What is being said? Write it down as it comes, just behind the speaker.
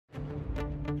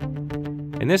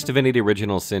In this Divinity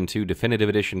Original Sin 2 Definitive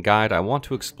Edition guide, I want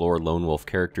to explore Lone Wolf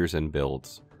characters and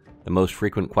builds. The most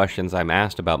frequent questions I'm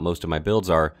asked about most of my builds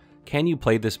are, can you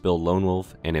play this build Lone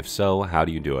Wolf, and if so, how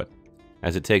do you do it?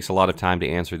 As it takes a lot of time to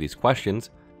answer these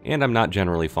questions, and I'm not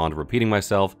generally fond of repeating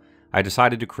myself, I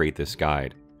decided to create this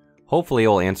guide. Hopefully it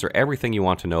will answer everything you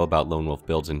want to know about Lone Wolf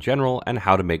builds in general, and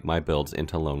how to make my builds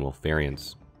into Lone Wolf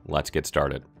variants. Let's get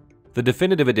started. The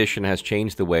Definitive Edition has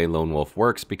changed the way Lone Wolf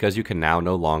works because you can now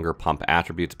no longer pump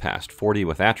attributes past 40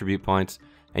 with attribute points,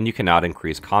 and you cannot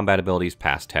increase combat abilities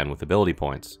past 10 with ability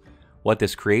points. What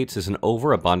this creates is an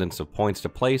overabundance of points to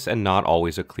place and not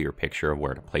always a clear picture of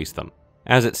where to place them.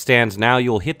 As it stands now,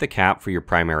 you will hit the cap for your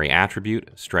primary attribute,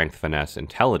 Strength, Finesse,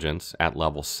 Intelligence, at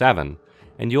level 7,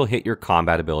 and you'll hit your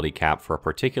combat ability cap for a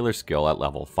particular skill at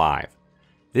level 5.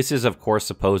 This is of course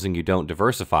supposing you don't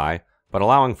diversify, but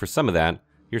allowing for some of that,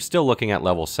 you're still looking at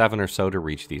level 7 or so to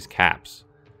reach these caps.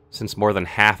 Since more than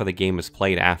half of the game is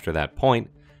played after that point,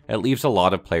 it leaves a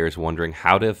lot of players wondering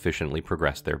how to efficiently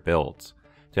progress their builds.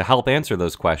 To help answer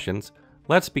those questions,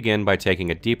 let's begin by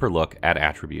taking a deeper look at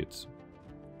attributes.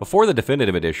 Before the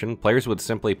Definitive Edition, players would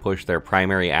simply push their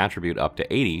primary attribute up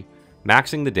to 80,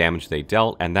 maxing the damage they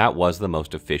dealt, and that was the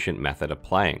most efficient method of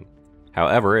playing.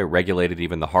 However, it regulated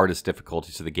even the hardest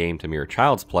difficulties of the game to mirror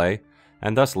Child's Play,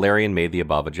 and thus Larian made the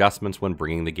above adjustments when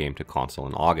bringing the game to console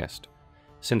in August.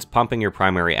 Since pumping your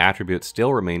primary attribute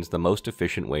still remains the most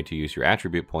efficient way to use your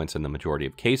attribute points in the majority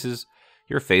of cases,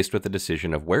 you're faced with the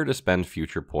decision of where to spend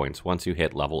future points once you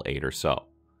hit level 8 or so.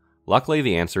 Luckily,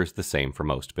 the answer is the same for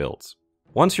most builds.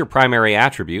 Once your primary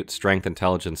attribute, Strength,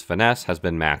 Intelligence, Finesse, has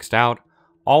been maxed out,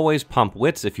 always pump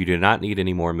Wits if you do not need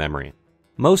any more memory.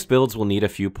 Most builds will need a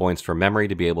few points for memory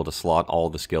to be able to slot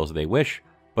all the skills they wish,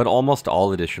 but almost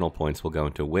all additional points will go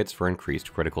into Wits for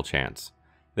increased critical chance.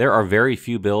 There are very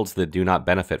few builds that do not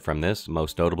benefit from this,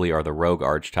 most notably are the Rogue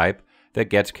Archetype, that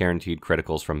gets guaranteed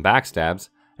criticals from backstabs,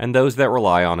 and those that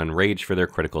rely on Enrage for their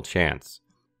critical chance.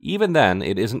 Even then,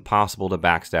 it isn't possible to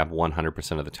backstab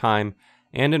 100% of the time,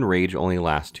 and Enrage only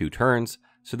lasts 2 turns,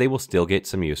 so they will still get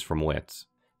some use from Wits.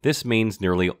 This means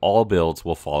nearly all builds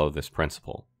will follow this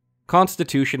principle.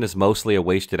 Constitution is mostly a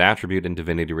wasted attribute in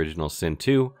Divinity Original Sin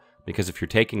 2, because if you're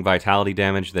taking vitality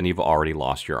damage, then you've already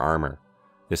lost your armor.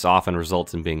 This often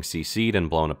results in being CC'd and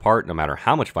blown apart no matter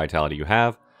how much vitality you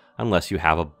have, unless you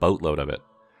have a boatload of it.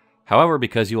 However,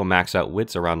 because you will max out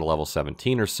Wits around level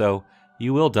 17 or so,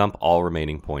 you will dump all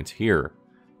remaining points here.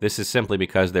 This is simply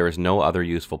because there is no other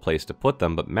useful place to put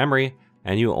them but memory,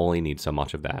 and you only need so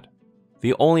much of that.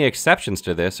 The only exceptions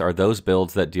to this are those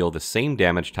builds that deal the same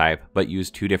damage type but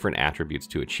use 2 different attributes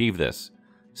to achieve this.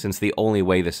 Since the only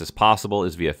way this is possible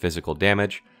is via physical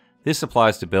damage, this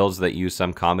applies to builds that use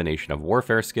some combination of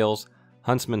warfare skills,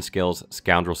 huntsman skills,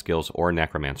 scoundrel skills, or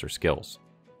necromancer skills.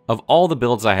 Of all the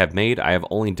builds I have made, I have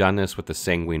only done this with the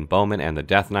Sanguine Bowman and the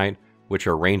Death Knight, which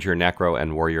are Ranger Necro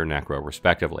and Warrior Necro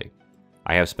respectively.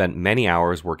 I have spent many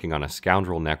hours working on a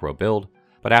Scoundrel Necro build,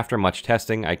 but after much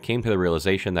testing, I came to the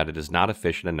realization that it is not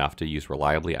efficient enough to use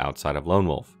reliably outside of Lone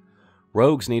Wolf.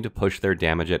 Rogues need to push their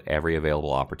damage at every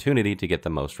available opportunity to get the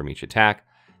most from each attack,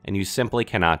 and you simply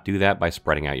cannot do that by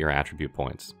spreading out your attribute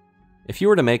points. If you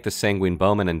were to make the Sanguine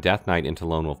Bowman and Death Knight into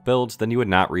Lone Wolf builds, then you would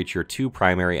not reach your 2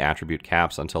 primary attribute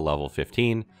caps until level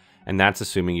 15, and that's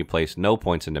assuming you place no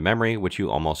points into memory, which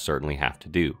you almost certainly have to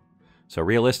do. So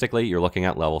realistically, you're looking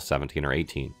at level 17 or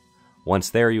 18. Once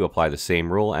there, you apply the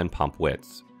same rule and pump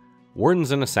Wits.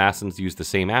 Wardens and Assassins use the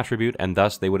same attribute, and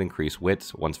thus they would increase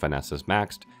Wits once Finesse is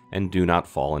maxed, and do not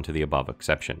fall into the above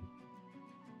exception.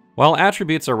 While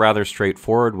attributes are rather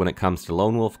straightforward when it comes to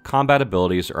Lone Wolf, combat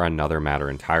abilities are another matter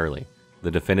entirely.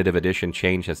 The Definitive Edition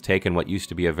change has taken what used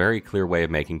to be a very clear way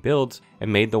of making builds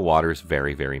and made the waters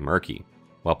very, very murky.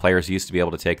 While players used to be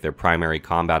able to take their primary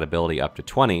combat ability up to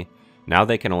 20, now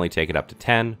they can only take it up to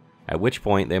 10, at which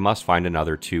point they must find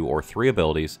another 2 or 3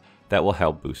 abilities that will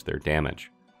help boost their damage.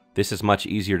 This is much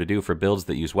easier to do for builds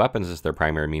that use weapons as their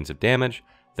primary means of damage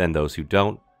than those who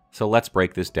don't, so let's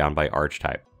break this down by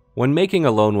archetype. When making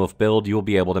a Lone Wolf build, you will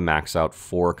be able to max out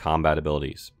 4 combat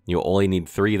abilities. You'll only need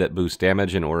 3 that boost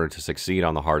damage in order to succeed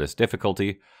on the hardest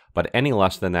difficulty, but any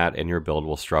less than that and your build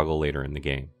will struggle later in the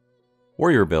game.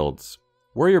 Warrior builds.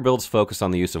 Warrior builds focus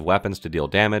on the use of weapons to deal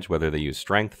damage, whether they use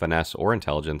strength, finesse, or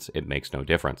intelligence, it makes no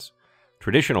difference.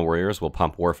 Traditional warriors will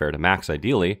pump warfare to max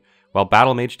ideally, while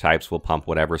battle mage types will pump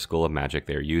whatever school of magic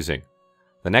they are using.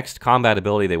 The next combat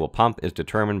ability they will pump is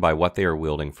determined by what they are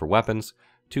wielding for weapons,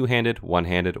 two-handed,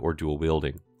 one-handed, or dual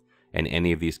wielding. In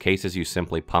any of these cases, you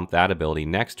simply pump that ability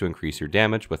next to increase your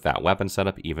damage with that weapon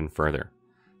setup even further.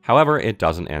 However, it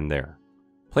doesn't end there.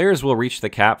 Players will reach the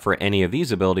cap for any of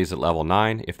these abilities at level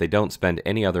 9 if they don't spend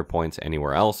any other points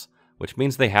anywhere else, which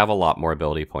means they have a lot more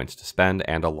ability points to spend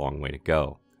and a long way to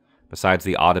go. Besides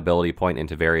the odd ability point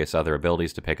into various other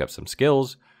abilities to pick up some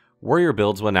skills, warrior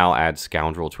builds will now add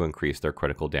Scoundrel to increase their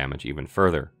critical damage even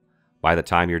further. By the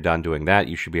time you're done doing that,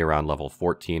 you should be around level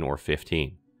 14 or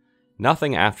 15.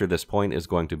 Nothing after this point is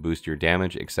going to boost your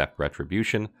damage except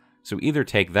Retribution, so either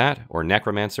take that or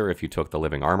Necromancer if you took the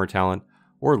Living Armor talent,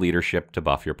 or Leadership to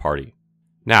buff your party.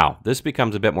 Now, this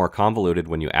becomes a bit more convoluted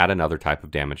when you add another type of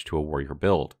damage to a warrior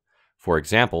build. For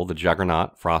example, the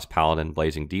Juggernaut, Frost Paladin,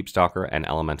 Blazing Deepstalker, and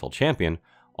Elemental Champion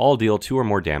all deal 2 or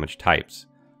more damage types.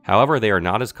 However, they are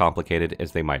not as complicated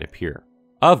as they might appear.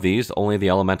 Of these, only the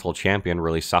Elemental Champion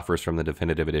really suffers from the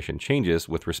Definitive Edition changes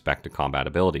with respect to combat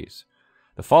abilities.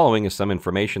 The following is some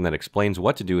information that explains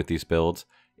what to do with these builds.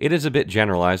 It is a bit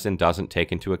generalized and doesn't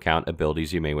take into account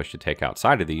abilities you may wish to take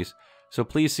outside of these, so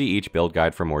please see each build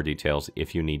guide for more details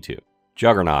if you need to.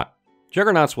 Juggernaut.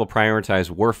 Juggernauts will prioritize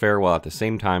Warfare while at the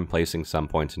same time placing some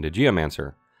points into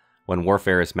Geomancer. When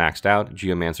Warfare is maxed out,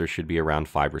 Geomancer should be around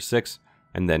 5 or 6,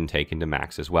 and then take into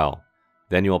max as well.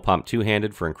 Then you will pump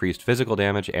two-handed for increased physical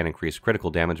damage and increased critical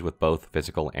damage with both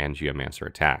physical and Geomancer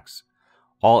attacks.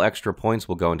 All extra points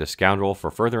will go into Scoundrel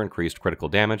for further increased critical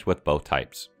damage with both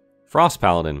types. Frost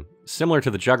Paladin. Similar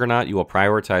to the Juggernaut, you will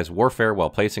prioritize Warfare while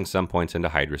placing some points into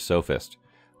Hydra Sophist.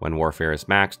 When Warfare is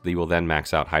maxed, you will then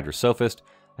max out Hydra Sophist,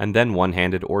 and then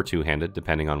one-handed or two-handed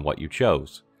depending on what you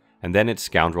chose. And then it's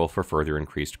Scoundrel for further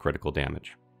increased critical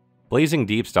damage. Blazing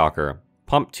Deepstalker.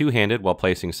 Pump two-handed while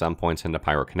placing some points into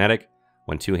Pyrokinetic.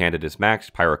 When two-handed is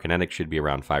maxed, Pyrokinetic should be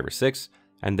around 5 or 6,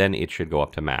 and then it should go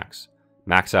up to max.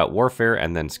 Max out Warfare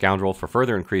and then Scoundrel for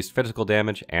further increased physical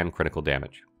damage and critical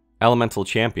damage. Elemental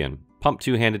Champion. Pump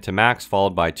two-handed to max,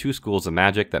 followed by 2 schools of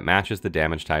magic that matches the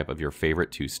damage type of your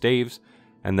favorite 2 staves,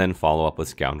 and then follow up with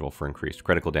Scoundrel for increased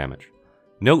critical damage.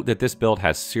 Note that this build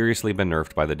has seriously been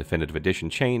nerfed by the Definitive Edition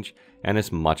change, and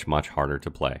is much harder to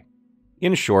play.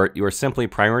 In short, you are simply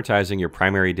prioritizing your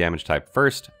primary damage type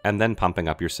first, and then pumping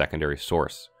up your secondary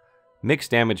source.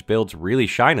 Mixed damage builds really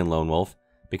shine in Lone Wolf,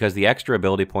 because the extra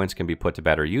ability points can be put to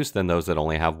better use than those that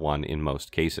only have one in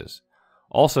most cases.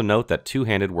 Also note that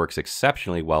two-handed works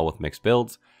exceptionally well with mixed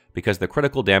builds, because the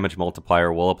critical damage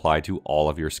multiplier will apply to all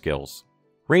of your skills.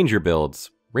 Ranger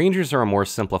builds. Rangers are a more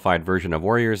simplified version of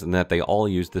warriors in that they all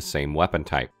use the same weapon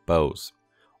type, bows.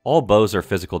 All bows are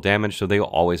physical damage, so they will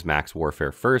always max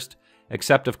Warfare first,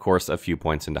 except of course a few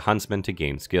points into Huntsman to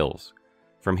gain skills.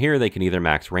 From here they can either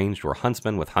max Ranged or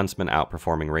Huntsman, with Huntsman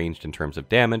outperforming Ranged in terms of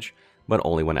damage, but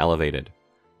only when elevated.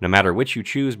 No matter which you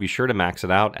choose, be sure to max it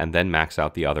out and then max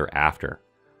out the other after.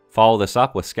 Follow this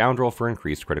up with Scoundrel for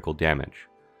increased critical damage.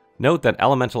 Note that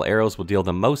elemental arrows will deal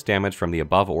the most damage from the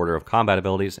above order of combat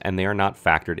abilities, and they are not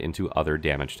factored into other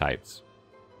damage types.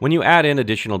 When you add in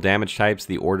additional damage types,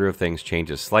 the order of things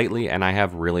changes slightly, and I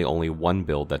have really only one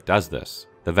build that does this.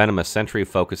 The Venomous Sentry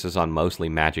focuses on mostly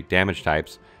magic damage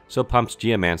types, so pumps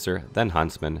Geomancer, then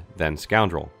Huntsman, then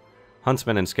Scoundrel.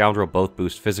 Huntsman and Scoundrel both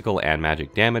boost physical and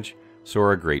magic damage, so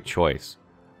are a great choice.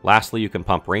 Lastly, you can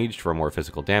pump Ranged for more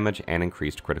physical damage and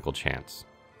increased critical chance.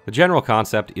 The general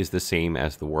concept is the same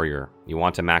as the Warrior. You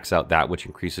want to max out that which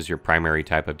increases your primary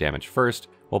type of damage first,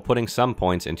 while putting some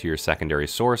points into your secondary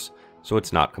source, so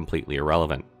it's not completely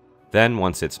irrelevant. Then,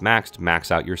 once it's maxed, max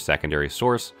out your secondary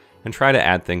source, and try to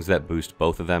add things that boost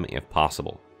both of them if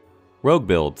possible. Rogue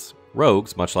builds.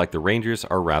 Rogues, much like the Rangers,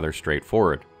 are rather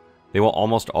straightforward. They will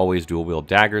almost always dual-wield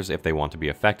daggers if they want to be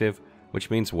effective, which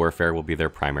means Warfare will be their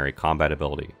primary combat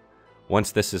ability.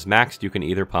 Once this is maxed, you can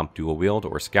either pump dual-wield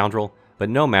or Scoundrel, but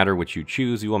no matter which you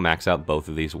choose, you will max out both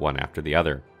of these one after the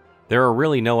other. There are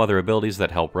really no other abilities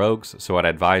that help rogues, so I'd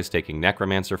advise taking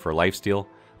Necromancer for lifesteal,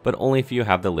 but only if you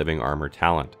have the Living Armor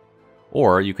talent.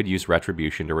 Or you could use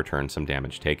Retribution to return some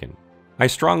damage taken. I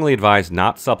strongly advise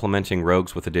not supplementing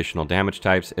rogues with additional damage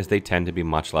types, as they tend to be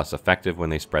much less effective when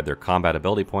they spread their combat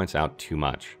ability points out too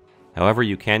much. However,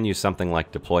 you can use something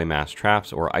like Deploy Mass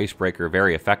Traps or Icebreaker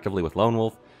very effectively with Lone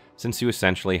Wolf, since you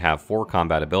essentially have 4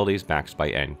 combat abilities maxed by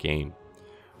end game.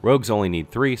 Rogues only need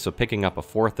 3, so picking up a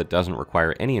 4th that doesn't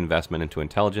require any investment into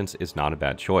intelligence is not a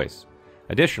bad choice.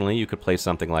 Additionally, you could play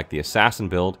something like the Assassin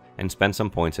build and spend some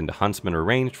points into Huntsman or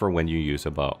Ranged for when you use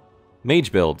a bow.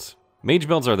 Mage builds. Mage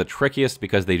builds are the trickiest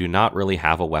because they do not really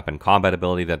have a weapon combat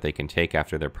ability that they can take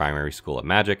after their primary school of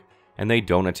magic, and they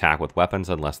don't attack with weapons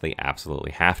unless they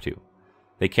absolutely have to.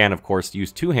 They can of course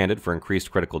use two-handed for increased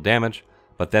critical damage,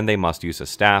 but then they must use a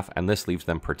staff, and this leaves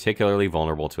them particularly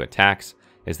vulnerable to attacks,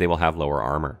 as they will have lower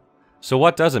armor. So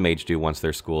what does a mage do once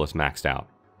their school is maxed out?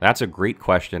 That's a great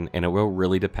question, and it will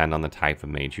really depend on the type of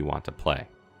mage you want to play.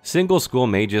 Single school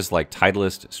mages like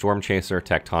Titleist, Stormchaser,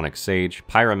 Tectonic Sage,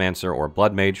 Pyromancer, or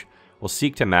Blood Mage will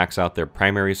seek to max out their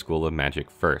primary school of magic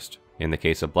first. In the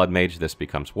case of Blood Mage, this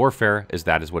becomes Warfare, as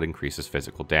that is what increases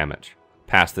physical damage.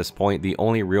 Past this point, the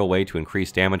only real way to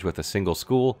increase damage with a single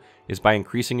school is by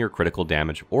increasing your critical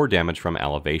damage or damage from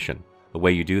elevation. The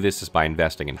way you do this is by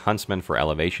investing in Huntsman for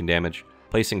elevation damage,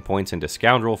 placing points into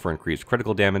Scoundrel for increased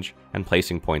critical damage, and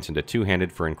placing points into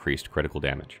Two-Handed for increased critical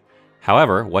damage.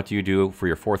 However, what do you do for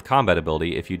your 4th combat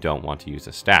ability if you don't want to use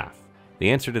a staff?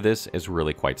 The answer to this is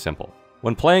really quite simple.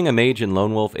 When playing a mage in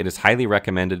Lone Wolf, it is highly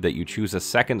recommended that you choose a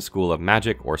 2nd school of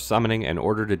magic or summoning in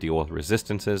order to deal with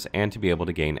resistances and to be able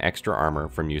to gain extra armor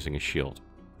from using a shield.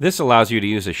 This allows you to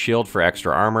use a shield for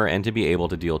extra armor and to be able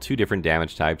to deal 2 different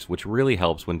damage types, which really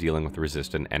helps when dealing with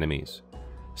resistant enemies.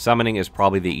 Summoning is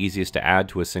probably the easiest to add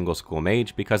to a single school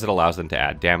mage because it allows them to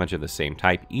add damage of the same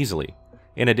type easily.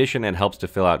 In addition, it helps to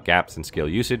fill out gaps in skill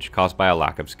usage caused by a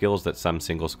lack of skills that some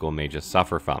single school mages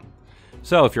suffer from.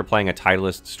 So if you're playing a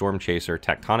Titleist, Stormchaser,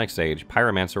 Tectonic Sage,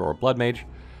 Pyromancer, or Blood Mage,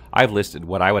 I've listed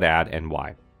what I would add and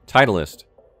why. Titleist.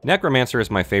 Necromancer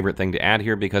is my favorite thing to add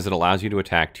here because it allows you to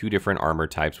attack 2 different armor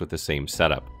types with the same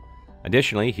setup.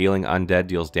 Additionally, healing undead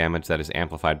deals damage that is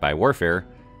amplified by Warfare,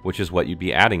 which is what you'd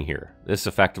be adding here. This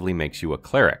effectively makes you a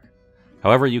Cleric.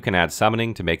 However, you can add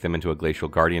Summoning to make them into a Glacial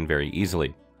Guardian very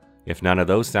easily. If none of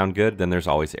those sound good, then there's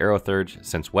always Aerotheurge,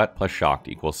 since Wet plus Shocked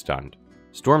equals Stunned.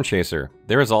 Stormchaser.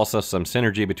 There is also some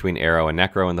synergy between Aero and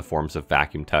Necro in the forms of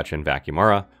Vacuum Touch and Vacuum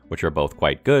Aura, which are both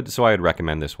quite good, so I would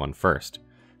recommend this one first.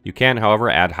 You can, however,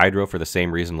 add Hydro for the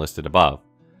same reason listed above.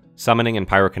 Summoning and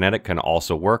Pyrokinetic can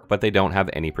also work, but they don't have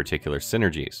any particular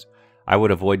synergies. I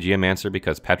would avoid Geomancer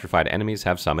because petrified enemies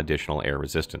have some additional air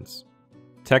resistance.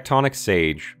 Tectonic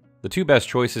Sage. The 2 best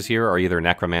choices here are either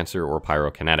Necromancer or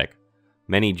Pyrokinetic.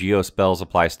 Many Geo spells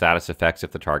apply status effects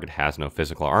if the target has no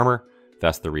physical armor,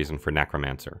 thus the reason for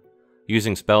Necromancer.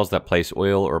 Using spells that place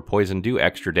oil or poison do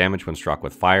extra damage when struck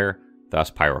with fire,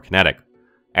 thus Pyrokinetic.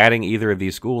 Adding either of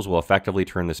these schools will effectively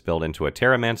turn this build into a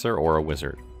Terramancer or a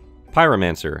Wizard.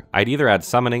 Pyromancer. I'd either add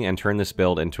Summoning and turn this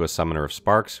build into a Summoner of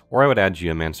Sparks, or I would add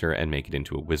Geomancer and make it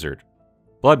into a Wizard.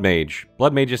 Blood Mage.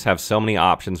 Blood Mages have so many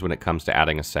options when it comes to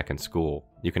adding a 2nd school.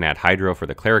 You can add Hydro for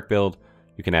the Cleric build,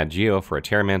 you can add Geo for a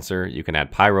Terramancer, you can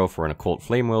add Pyro for an Occult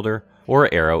Flame Wielder,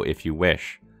 or Aero if you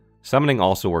wish. Summoning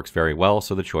also works very well,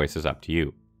 so the choice is up to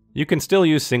you. You can still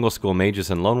use single school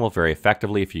mages in Lone Wolf very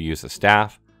effectively if you use a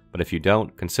staff, but if you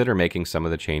don't, consider making some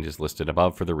of the changes listed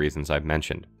above for the reasons I've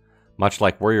mentioned. Much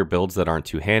like warrior builds that aren't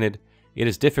two-handed, it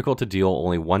is difficult to deal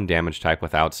only 1 damage type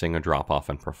without seeing a drop-off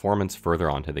in performance further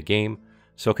onto the game,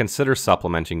 so consider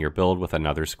supplementing your build with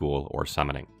another school or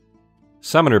summoning.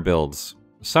 Summoner builds.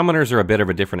 Summoners are a bit of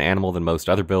a different animal than most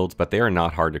other builds, but they are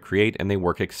not hard to create and they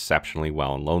work exceptionally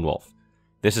well in Lone Wolf.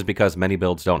 This is because many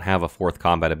builds don't have a 4th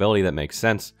combat ability that makes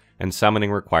sense, and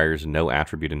summoning requires no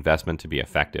attribute investment to be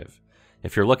effective.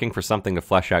 If you're looking for something to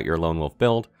flesh out your Lone Wolf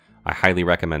build, I highly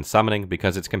recommend Summoning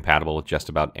because it's compatible with just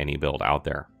about any build out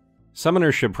there.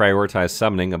 Summoners should prioritize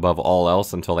Summoning above all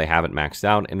else until they have it maxed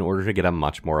out in order to get a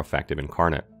much more effective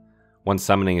Incarnate. Once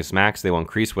Summoning is maxed, they will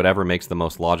increase whatever makes the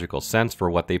most logical sense for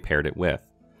what they paired it with.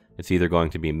 It's either going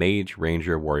to be Mage,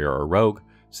 Ranger, Warrior, or Rogue,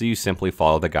 so you simply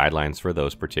follow the guidelines for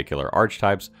those particular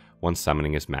archetypes once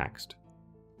Summoning is maxed.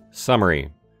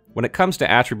 Summary. When it comes to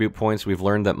attribute points, we've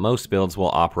learned that most builds will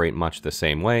operate much the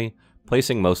same way,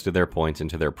 placing most of their points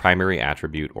into their primary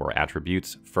attribute or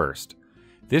attributes first.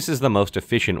 This is the most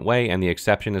efficient way, and the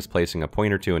exception is placing a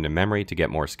point or 2 into memory to get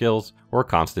more skills, or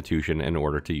constitution in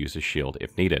order to use a shield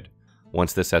if needed.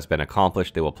 Once this has been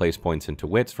accomplished, they will place points into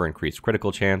wits for increased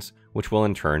critical chance, which will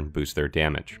in turn boost their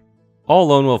damage. All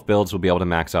Lone Wolf builds will be able to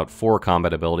max out 4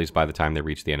 combat abilities by the time they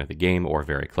reach the end of the game, or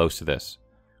very close to this.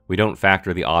 We don't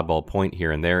factor the oddball point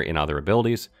here and there in other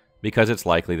abilities, because it's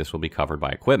likely this will be covered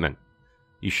by equipment.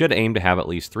 You should aim to have at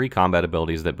least 3 combat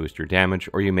abilities that boost your damage,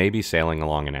 or you may be sailing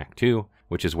along in Act 2,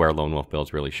 which is where Lone Wolf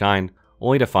builds really shine,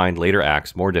 only to find later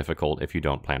acts more difficult if you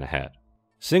don't plan ahead.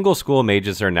 Single school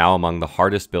mages are now among the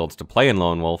hardest builds to play in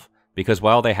Lone Wolf, because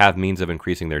while they have means of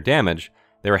increasing their damage,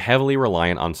 they are heavily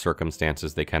reliant on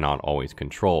circumstances they cannot always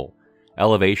control.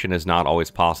 Elevation is not always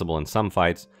possible in some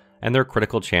fights, and their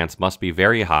critical chance must be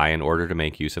very high in order to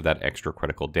make use of that extra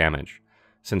critical damage.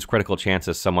 Since critical chance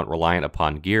is somewhat reliant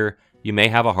upon gear, you may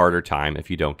have a harder time if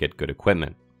you don't get good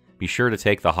equipment. Be sure to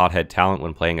take the Hothead talent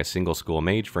when playing a single school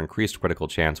mage for increased critical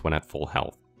chance when at full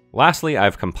health. Lastly,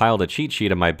 I've compiled a cheat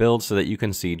sheet of my build so that you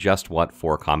can see just what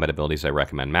 4 combat abilities I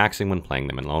recommend maxing when playing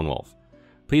them in Lone Wolf.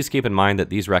 Please keep in mind that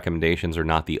these recommendations are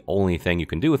not the only thing you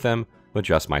can do with them, but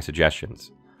just my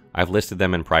suggestions. I've listed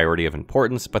them in priority of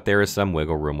importance, but there is some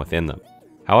wiggle room within them.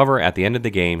 However, at the end of the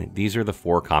game, these are the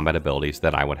 4 combat abilities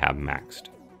that I would have maxed.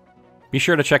 Be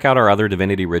sure to check out our other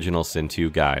Divinity Original Sin 2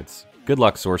 guides. Good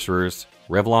luck, Sorcerers.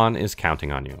 Revlon is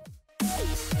counting on you.